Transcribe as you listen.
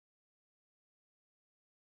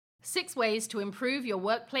6 Ways to Improve Your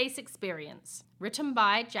Workplace Experience. Written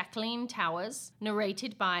by Jacqueline Towers,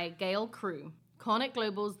 narrated by Gayle. CoreNet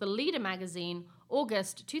Global's The Leader magazine,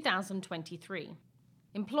 August 2023.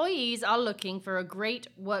 Employees are looking for a great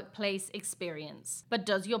workplace experience, but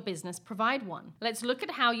does your business provide one? Let's look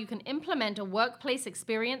at how you can implement a workplace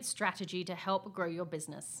experience strategy to help grow your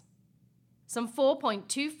business. Some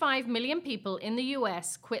 4.25 million people in the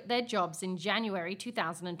US quit their jobs in January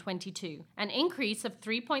 2022, an increase of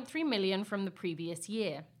 3.3 million from the previous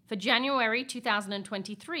year. For January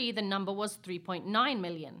 2023, the number was 3.9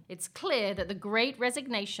 million. It's clear that the Great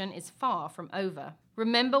Resignation is far from over.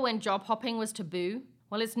 Remember when job hopping was taboo?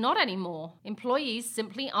 Well, it's not anymore. Employees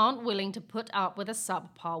simply aren't willing to put up with a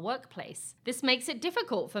subpar workplace. This makes it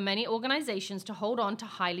difficult for many organizations to hold on to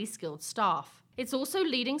highly skilled staff. It's also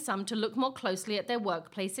leading some to look more closely at their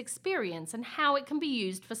workplace experience and how it can be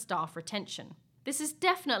used for staff retention. This is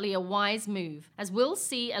definitely a wise move. As we'll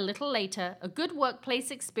see a little later, a good workplace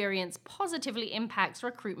experience positively impacts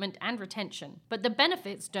recruitment and retention, but the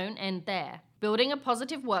benefits don't end there. Building a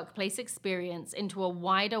positive workplace experience into a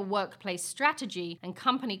wider workplace strategy and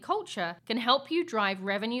company culture can help you drive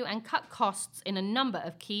revenue and cut costs in a number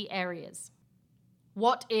of key areas.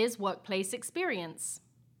 What is workplace experience?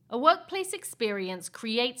 A workplace experience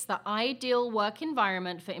creates the ideal work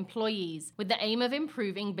environment for employees with the aim of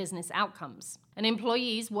improving business outcomes. An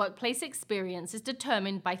employee's workplace experience is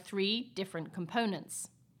determined by 3 different components.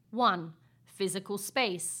 1. Physical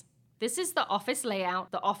space. This is the office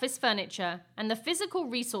layout, the office furniture, and the physical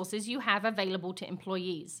resources you have available to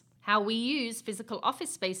employees. How we use physical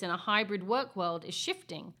office space in a hybrid work world is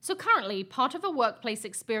shifting. So currently, part of a workplace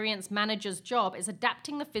experience manager's job is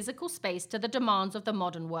adapting the physical space to the demands of the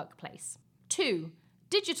modern workplace. 2.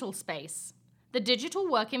 Digital space. The digital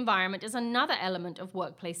work environment is another element of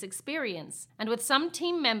workplace experience. And with some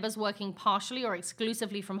team members working partially or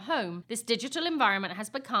exclusively from home, this digital environment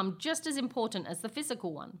has become just as important as the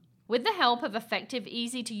physical one. With the help of effective,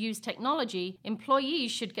 easy-to-use technology, employees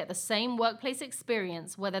should get the same workplace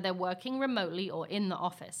experience whether they're working remotely or in the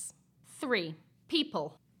office. 3.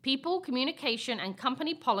 People. People, communication, and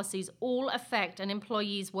company policies all affect an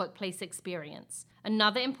employee's workplace experience.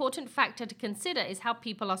 Another important factor to consider is how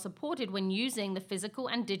people are supported when using the physical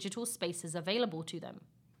and digital spaces available to them.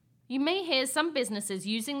 You may hear some businesses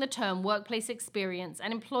using the term workplace experience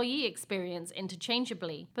and employee experience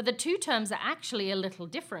interchangeably, but the 2 terms are actually a little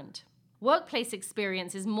different. Workplace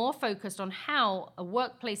experience is more focused on how a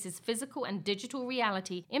workplace's physical and digital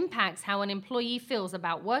reality impacts how an employee feels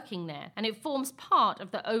about working there, and it forms part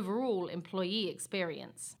of the overall employee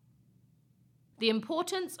experience. The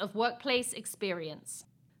importance of workplace experience.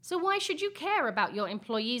 So why should you care about your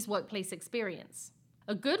employee's workplace experience?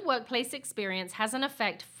 A good workplace experience has an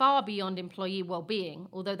effect far beyond employee well-being,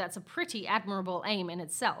 although that's a pretty admirable aim in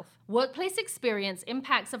itself. Workplace experience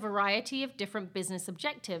impacts a variety of different business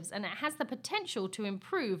objectives, and it has the potential to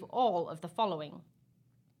improve all of the following.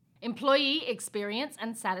 Employee experience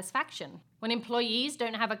and satisfaction. When employees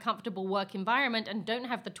don't have a comfortable work environment and don't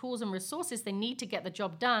have the tools and resources they need to get the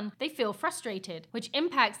job done, they feel frustrated, which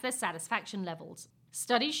impacts their satisfaction levels.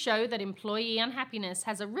 Studies show that employee unhappiness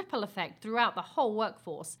has a ripple effect throughout the whole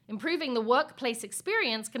workforce. Improving the workplace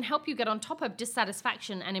experience can help you get on top of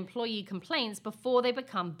dissatisfaction and employee complaints before they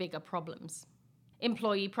become bigger problems.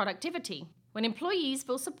 Employee productivity. When employees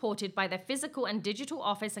feel supported by their physical and digital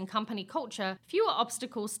office and company culture, fewer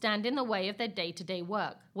obstacles stand in the way of their day-to-day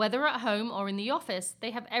work. Whether at home or in the office,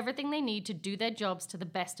 they have everything they need to do their jobs to the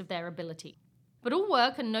best of their ability. But all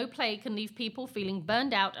work and no play can leave people feeling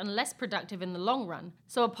burned out and less productive in the long run.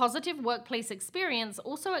 So a positive workplace experience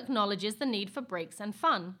also acknowledges the need for breaks and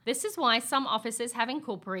fun. This is why some offices have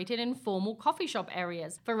incorporated informal coffee shop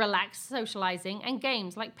areas for relaxed socializing and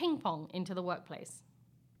games like ping pong into the workplace.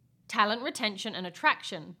 Talent retention and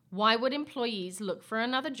attraction. Why would employees look for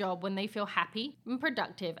another job when they feel happy and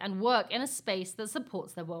productive and work in a space that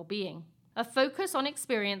supports their well-being? A focus on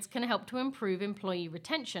experience can help to improve employee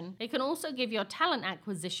retention. It can also give your talent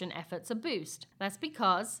acquisition efforts a boost. That's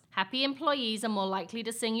because happy employees are more likely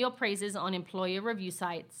to sing your praises on employer review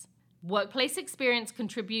sites. Workplace experience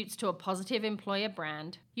contributes to a positive employer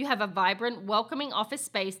brand. You have a vibrant, welcoming office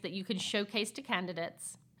space that you can showcase to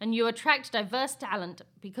candidates. And you attract diverse talent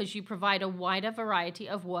because you provide a wider variety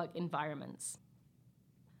of work environments.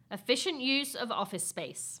 Efficient use of office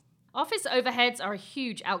space. Office overheads are a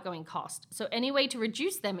huge outgoing cost, so any way to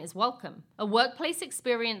reduce them is welcome. A workplace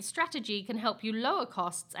experience strategy can help you lower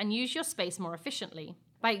costs and use your space more efficiently.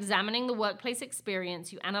 By examining the workplace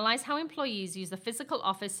experience, you analyze how employees use the physical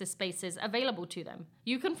office spaces available to them.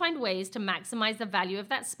 You can find ways to maximize the value of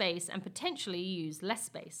that space and potentially use less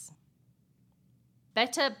space.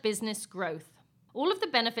 Better business growth. All of the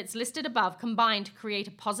benefits listed above combine to create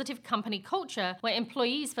a positive company culture where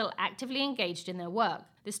employees feel actively engaged in their work.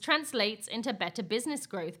 This translates into better business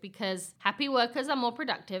growth because happy workers are more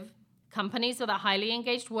productive, companies with a highly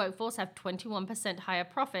engaged workforce have 21% higher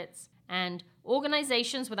profits, and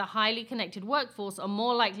organizations with a highly connected workforce are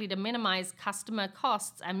more likely to minimize customer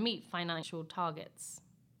costs and meet financial targets.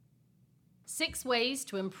 6 ways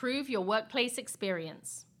to improve your workplace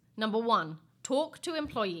experience. Number 1, talk to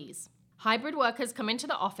employees. Hybrid workers come into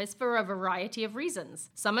the office for a variety of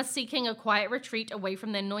reasons. Some are seeking a quiet retreat away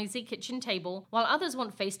from their noisy kitchen table, while others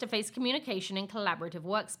want face-to-face communication in collaborative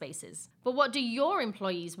workspaces. But what do your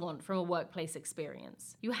employees want from a workplace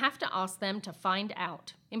experience? You have to ask them to find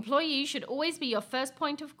out. Employees should always be your first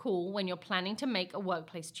point of call when you're planning to make a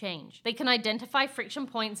workplace change. They can identify friction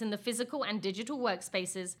points in the physical and digital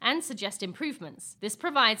workspaces and suggest improvements. This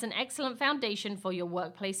provides an excellent foundation for your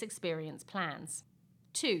workplace experience plans.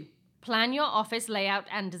 2. Plan your office layout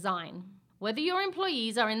and design. Whether your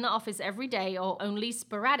employees are in the office every day or only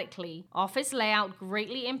sporadically, office layout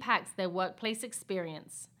greatly impacts their workplace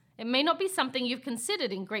experience. It may not be something you've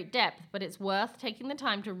considered in great depth, but it's worth taking the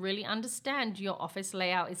time to really understand your office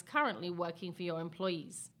layout is currently working for your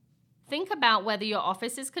employees. Think about whether your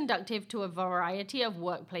office is conducive to a variety of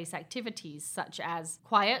workplace activities, such as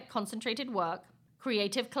quiet, concentrated work,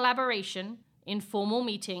 creative collaboration, informal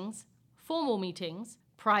meetings, formal meetings,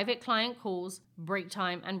 private client calls, break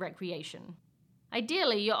time, and recreation.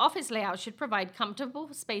 Ideally, your office layout should provide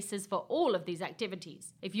comfortable spaces for all of these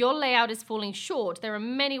activities. If your layout is falling short, there are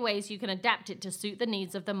many ways you can adapt it to suit the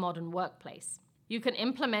needs of the modern workplace. You can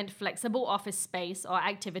implement flexible office space or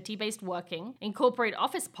activity-based working, incorporate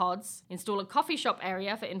office pods, install a coffee shop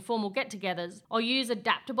area for informal get-togethers, or use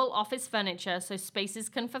adaptable office furniture so spaces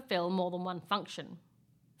can fulfill more than one function.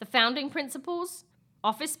 The founding principles: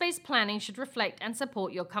 office space planning should reflect and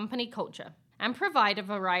support your company culture and provide a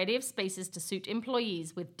variety of spaces to suit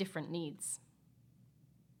employees with different needs.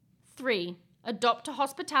 3. Adopt a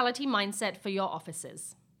hospitality mindset for your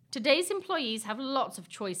offices. Today's employees have lots of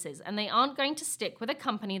choices, and they aren't going to stick with a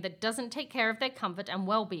company that doesn't take care of their comfort and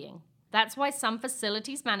well-being. That's why some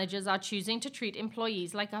facilities managers are choosing to treat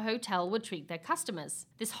employees like a hotel would treat their customers.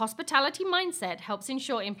 This hospitality mindset helps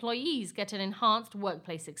ensure employees get an enhanced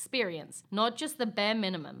workplace experience, not just the bare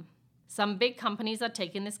minimum. Some big companies are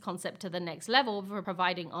taking this concept to the next level for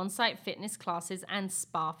providing on-site fitness classes and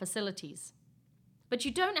spa facilities. But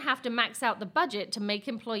you don't have to max out the budget to make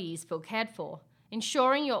employees feel cared for.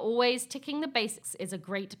 Ensuring you're always ticking the basics is a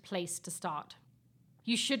great place to start.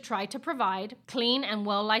 You should try to provide clean and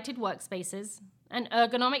well-lighted workspaces, an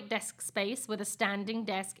ergonomic desk space with a standing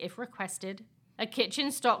desk if requested, a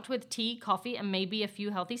kitchen stocked with tea, coffee, and maybe a few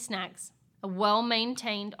healthy snacks, a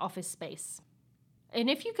well-maintained office space. And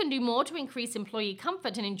if you can do more to increase employee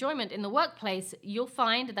comfort and enjoyment in the workplace, you'll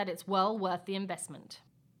find that it's well worth the investment.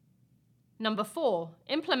 Number 4,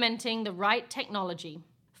 implementing the right technology.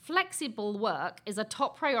 Flexible work is a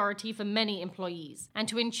top priority for many employees, and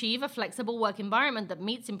to achieve a flexible work environment that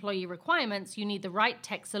meets employee requirements, you need the right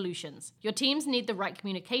tech solutions. Your teams need the right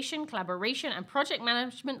communication, collaboration, and project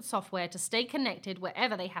management software to stay connected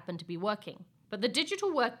wherever they happen to be working. But the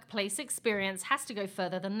digital workplace experience has to go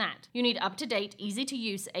further than that. You need up-to-date,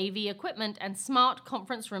 easy-to-use AV equipment and smart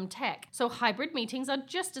conference room tech, so hybrid meetings are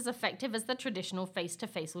just as effective as the traditional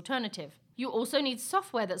face-to-face alternative. You also need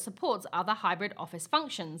software that supports other hybrid office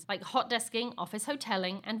functions, like hot desking, office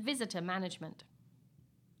hoteling, and visitor management.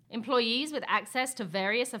 Employees with access to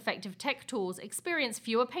various effective tech tools experience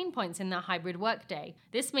fewer pain points in their hybrid workday.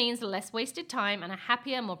 This means less wasted time and a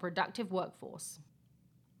happier, more productive workforce.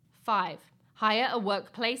 5. Hire a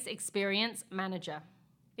workplace experience manager.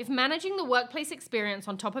 If managing the workplace experience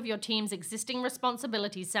on top of your team's existing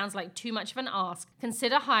responsibilities sounds like too much of an ask,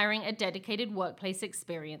 consider hiring a dedicated workplace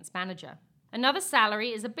experience manager. Another salary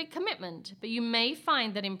is a big commitment, but you may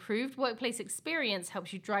find that improved workplace experience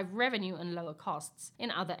helps you drive revenue and lower costs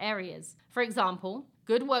in other areas. For example,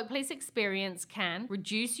 good workplace experience can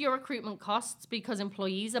reduce your recruitment costs because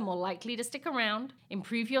employees are more likely to stick around,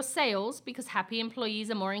 improve your sales because happy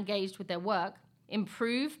employees are more engaged with their work,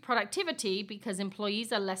 improve productivity because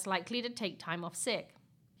employees are less likely to take time off sick.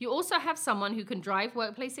 You also have someone who can drive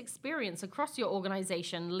workplace experience across your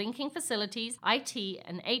organization, linking facilities, IT,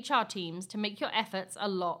 and HR teams to make your efforts a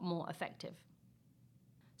lot more effective.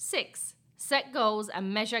 6. Set goals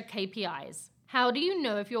and measure KPIs. How do you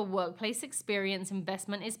know if your workplace experience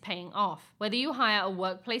investment is paying off? Whether you hire a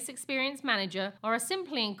workplace experience manager or are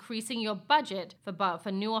simply increasing your budget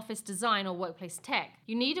for new office design or workplace tech,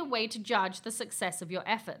 you need a way to judge the success of your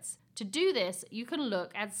efforts. To do this, you can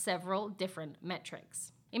look at several different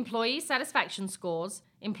metrics. employee satisfaction scores,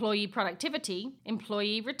 employee productivity,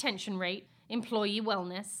 employee retention rate, employee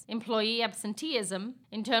wellness, employee absenteeism,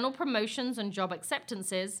 internal promotions and job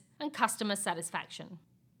acceptances, and customer satisfaction.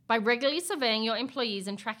 By regularly surveying your employees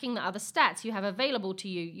and tracking the other stats you have available to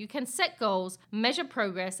you, you can set goals, measure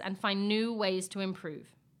progress, and find new ways to improve.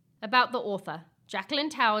 About the author. Jacqueline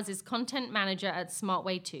Towers is content manager at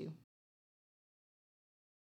Smartway 2.